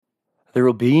There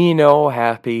will be no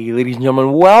happy. Ladies and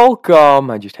gentlemen,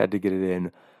 welcome. I just had to get it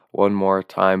in one more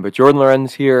time. But Jordan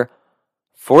Lorenz here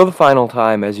for the final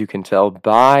time, as you can tell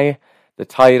by the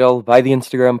title, by the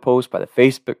Instagram post, by the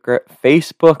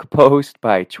Facebook post,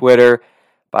 by Twitter,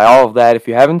 by all of that. If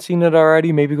you haven't seen it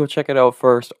already, maybe go check it out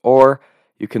first, or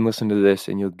you can listen to this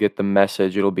and you'll get the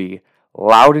message. It'll be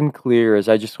loud and clear, as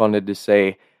I just wanted to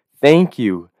say thank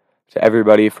you to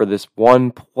everybody for this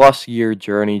 1+ year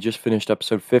journey. Just finished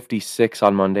episode 56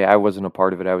 on Monday. I wasn't a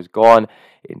part of it. I was gone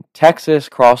in Texas,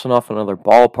 crossing off another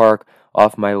ballpark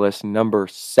off my list, number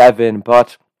 7.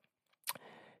 But,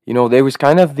 there was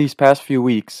kind of these past few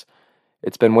weeks,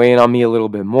 it's been weighing on me a little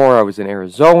bit more. I was in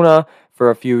Arizona for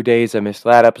a few days. I missed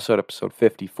that episode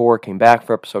 54. Came back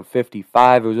for episode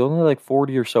 55. It was only like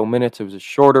 40 or so minutes. It was a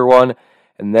shorter one.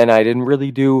 And then I didn't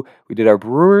really we did our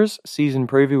Brewers season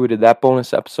preview. We did that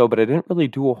bonus episode, but I didn't really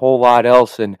do a whole lot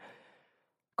else. And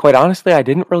quite honestly, I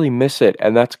didn't really miss it.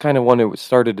 And that's kind of when it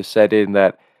started to set in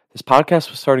that this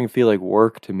podcast was starting to feel like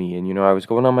work to me. And, I was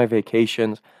going on my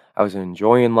vacations. I was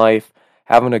enjoying life,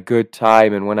 having a good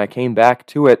time. And when I came back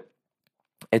to it,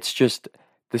 it's just,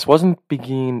 this wasn't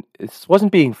being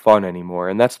fun anymore.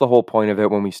 And that's the whole point of it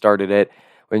when we started it.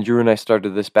 When Drew and I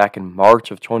started this back in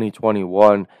March of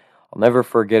 2021, I'll never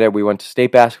forget it. We went to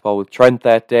state basketball with Trent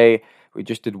that day. We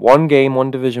just did one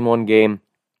Division I game,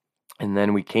 and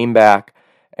then we came back,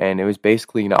 and it was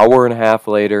basically an hour and a half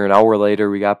later. An hour later,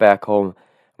 we got back home, and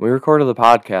we recorded the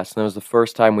podcast, and that was the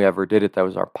first time we ever did it. That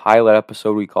was our pilot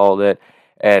episode, we called it,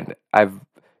 and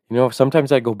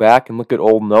sometimes I go back and look at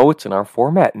old notes, and our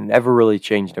format never really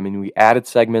changed. I mean, we added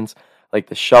segments like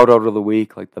the shout-out of the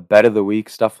week, like the bet of the week,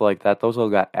 stuff like that. Those all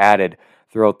got added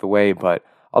throughout the way, but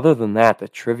other than that, the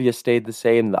trivia stayed the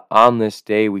same. The on this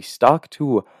day, we stuck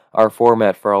to our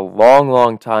format for a long,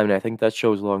 long time, and I think that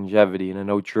shows longevity. And I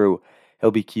know Drew,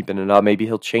 he'll be keeping it up. Maybe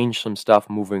he'll change some stuff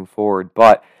moving forward.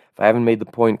 But if I haven't made the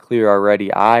point clear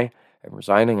already, I am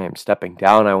resigning. I am stepping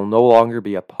down. I will no longer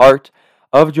be a part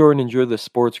of Jordan and Drew, the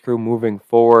sports crew, moving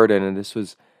forward. And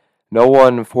no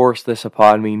one forced this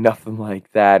upon me. Nothing like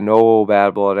that. No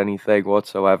bad blood, anything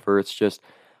whatsoever. It's just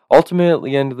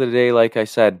ultimately, at the end of the day, like I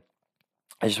said,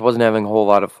 I just wasn't having a whole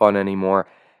lot of fun anymore.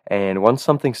 And once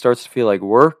something starts to feel like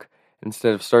work,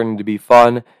 instead of starting to be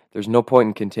fun, there's no point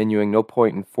in continuing, no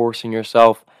point in forcing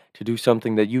yourself to do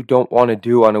something that you don't want to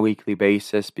do on a weekly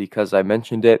basis, because I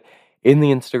mentioned it in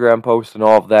the Instagram post and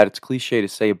all of that. It's cliche to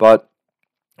say, but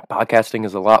podcasting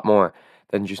is a lot more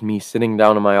than just me sitting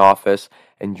down in my office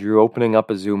and Drew opening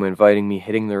up a Zoom, inviting me,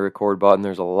 hitting the record button.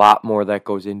 There's a lot more that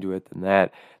goes into it than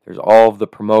that. There's all of the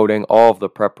promoting, all of the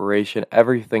preparation,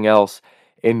 everything else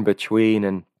in between.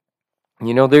 And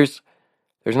there's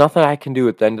nothing I can do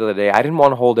at the end of the day. I didn't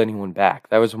want to hold anyone back.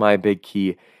 That was my big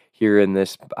key here in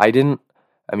this.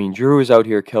 Drew is out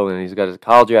here killing it. He's got his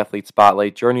college athlete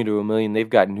spotlight, Journey to a Million. They've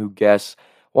got new guests,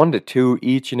 1 to 2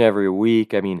 each and every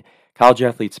week. College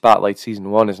athlete spotlight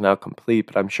season 1 is now complete,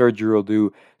 but I'm sure Drew will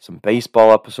do some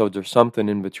baseball episodes or something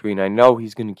in between. I know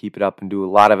he's going to keep it up and do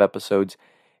a lot of episodes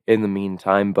in the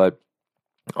meantime, but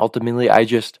ultimately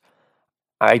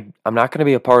I'm not going to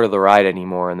be a part of the ride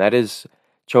anymore, and that is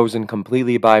chosen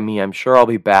completely by me. I'm sure I'll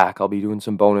be back. I'll be doing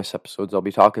some bonus episodes. I'll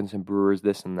be talking some Brewers,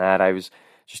 this and that. I was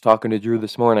just talking to Drew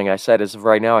this morning. I said, as of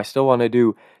right now, I still want to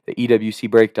do the EWC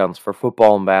breakdowns for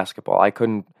football and basketball. I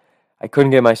couldn't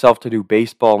get myself to do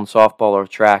baseball and softball or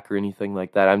track or anything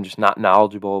like that. I'm just not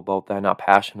knowledgeable about that, not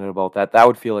passionate about that. That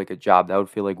would feel like a job. That would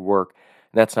feel like work.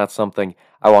 And that's not something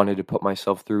I wanted to put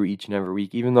myself through each and every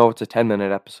week. Even though it's a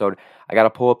 10-minute episode, I got to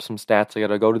pull up some stats. I got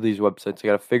to go to these websites. I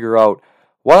got to figure out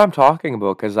what I'm talking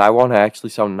about, because I want to actually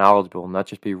sound knowledgeable and not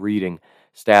just be reading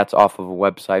stats off of a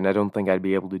website. And I don't think I'd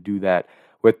be able to do that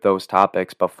with those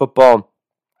topics. But football,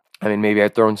 maybe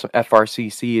I'd throw in some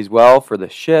FRCC as well for the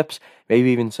Ships, maybe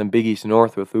even some Big East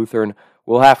North with Lutheran.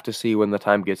 We'll have to see when the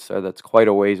time gets there. That's quite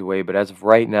a ways away. But as of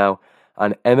right now,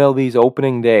 on MLB's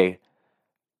opening day,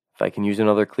 if I can use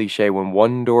another cliche, when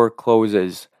one door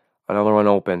closes, another one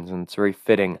opens, and it's very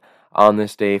fitting on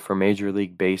this day for Major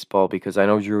League Baseball, because I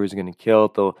know Drew is going to kill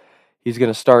it, though he's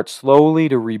going to start slowly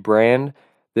to rebrand.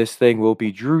 This thing will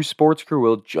be Drew's Sports Crew,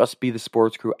 will just be the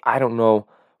Sports Crew. I don't know.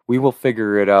 We will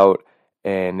figure it out,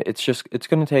 and it's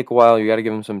going to take a while. You got to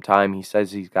give him some time. He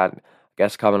says he's got a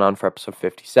guest coming on for episode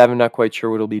 57. Not quite sure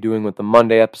what he'll be doing with the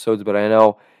Monday episodes, but I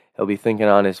know he'll be thinking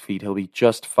on his feet. He'll be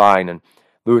just fine, and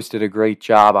Lewis did a great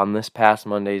job on this past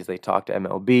Mondays. They talked to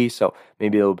MLB, so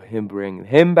maybe they'll bring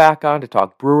him back on to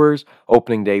talk Brewers,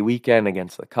 opening day weekend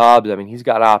against the Cubs. He's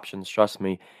got options, trust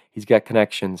me. He's got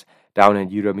connections down at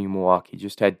UW Milwaukee.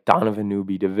 Just had Donovan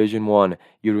Newby, Division I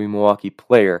UW Milwaukee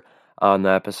player, on the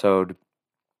episode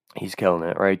he's killing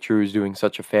it, right? Drew's doing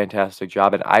such a fantastic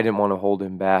job, and I didn't want to hold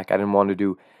him back. I didn't want to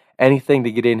do anything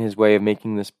to get in his way of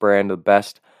making this brand the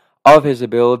best of his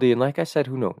ability. And like I said,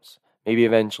 who knows? Maybe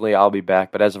eventually I'll be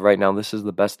back, but as of right now, this is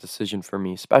the best decision for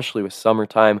me, especially with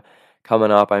summertime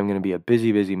coming up. I'm going to be a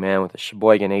busy, busy man with a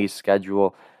Sheboygan A's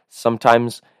schedule.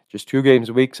 Sometimes just 2 games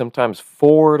a week, sometimes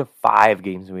 4 to 5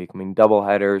 games a week. I mean, double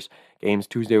headers, games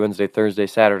Tuesday, Wednesday, Thursday,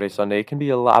 Saturday, Sunday. It can be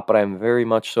a lot, but I'm very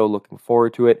much so looking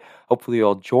forward to it. Hopefully,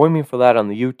 you'll join me for that on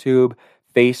the YouTube,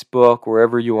 Facebook,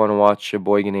 wherever you want to watch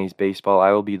Sheboygan A's baseball.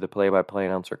 I will be the play-by-play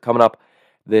announcer coming up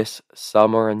this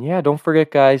summer. And yeah, don't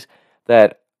forget, guys,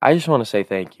 that I just want to say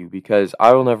thank you, because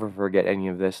I will never forget any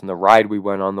of this and the ride we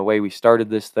went on, the way we started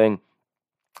this thing.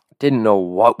 Didn't know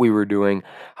what we were doing,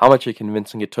 how much of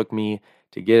convincing it took me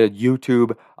to get a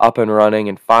YouTube up and running,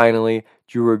 and finally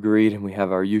Drew agreed, and we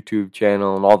have our YouTube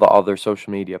channel and all the other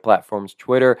social media platforms.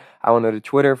 Twitter, I wanted a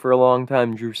Twitter for a long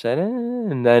time. Drew said,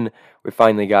 and then we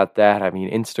finally got that. I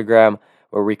mean, Instagram,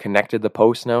 where we connected the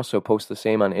posts now, so post the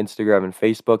same on Instagram and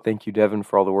Facebook. Thank you, Devin,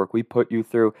 for all the work we put you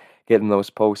through getting those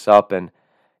posts up, and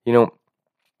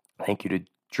thank you to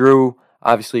Drew,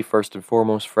 obviously, first and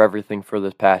foremost, for everything for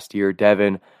this past year.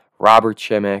 Devin, Robert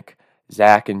Chimick,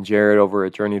 Zach, and Jared over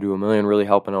at Journey to a Million really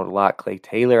helping out a lot. Clay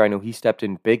Taylor, I know he stepped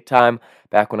in big time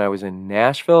back when I was in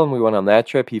Nashville and we went on that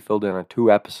trip. He filled in on 2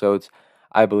 episodes,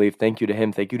 I believe. Thank you to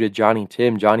him. Thank you to Johnny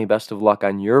Tim. Johnny, best of luck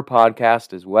on your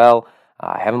podcast as well.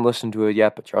 I haven't listened to it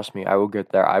yet, but trust me, I will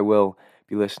get there. I will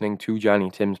be listening to Johnny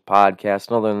Tim's podcast.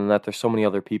 And other than that, there's so many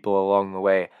other people along the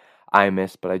way I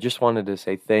missed, but I just wanted to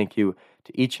say thank you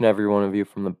to each and every one of you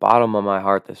from the bottom of my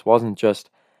heart. This wasn't just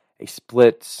a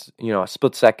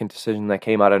split-second decision that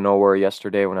came out of nowhere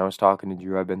yesterday when I was talking to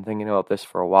Drew. I've been thinking about this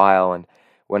for a while, and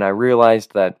when I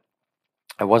realized that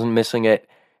I wasn't missing it,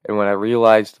 and when I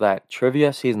realized that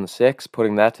Trivia Season 6,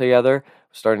 putting that together,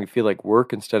 was starting to feel like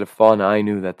work instead of fun, I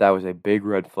knew that that was a big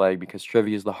red flag, because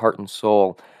Trivia is the heart and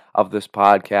soul of this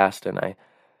podcast, and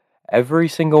every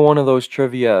single one of those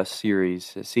trivia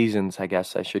seasons, I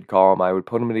guess I should call them, I would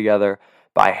put them together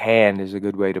by hand is a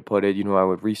good way to put it. I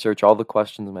would research all the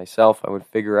questions myself. I would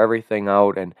figure everything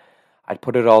out, and I'd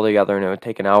put it all together, and it would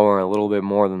take an hour and a little bit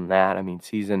more than that. I mean,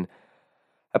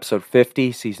 episode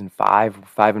 50, season 5,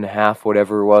 5.5,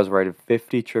 whatever it was, where I did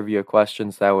 50 trivia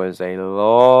questions. That was a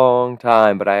long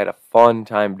time, but I had a fun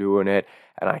time doing it,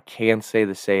 and I can't say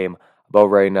the same about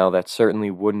right now. That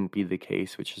certainly wouldn't be the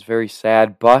case, which is very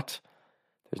sad, but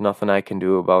there's nothing I can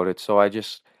do about it. So I've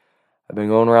been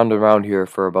going round and round here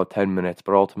for about 10 minutes,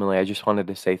 but ultimately I just wanted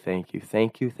to say thank you.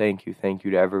 Thank you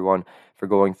to everyone for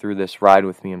going through this ride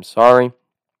with me. I'm sorry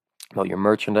about your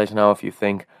merchandise now if you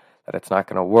think that it's not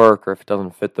going to work or if it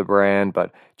doesn't fit the brand,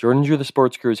 but Jordan Drew the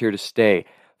Sports Crew is here to stay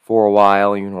for a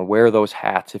while. Wear those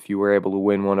hats if you were able to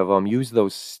win one of them. Use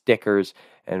those stickers,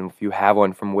 and if you have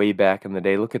one from way back in the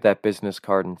day, look at that business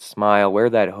card and smile. Wear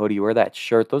that hoodie, wear that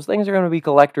shirt. Those things are going to be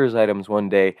collector's items one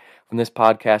day when this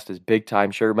podcast is big time.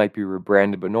 Sure, it might be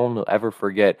rebranded, but no one will ever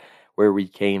forget where we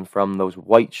came from. Those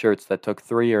white shirts that took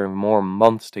 3 or more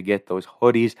months to get, those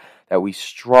hoodies that we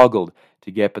struggled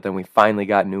to get, but then we finally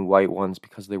got new white ones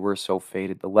because they were so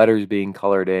faded. The letters being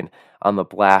colored in on the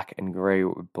black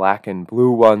and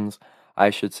blue ones, I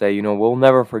should say. We'll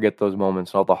never forget those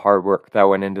moments and all the hard work that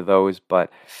went into those,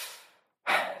 but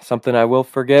something I will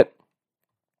forget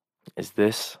is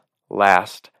this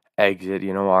last exit.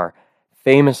 Our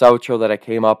famous outro that I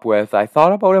came up with. I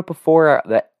thought about it before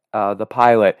the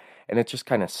pilot, and it just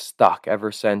kind of stuck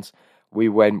ever since we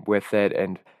went with it.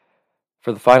 And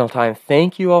for the final time,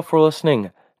 thank you all for listening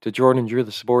to Jordan Drew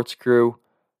the Sports Crew,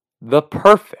 the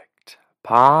perfect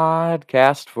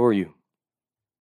podcast for you.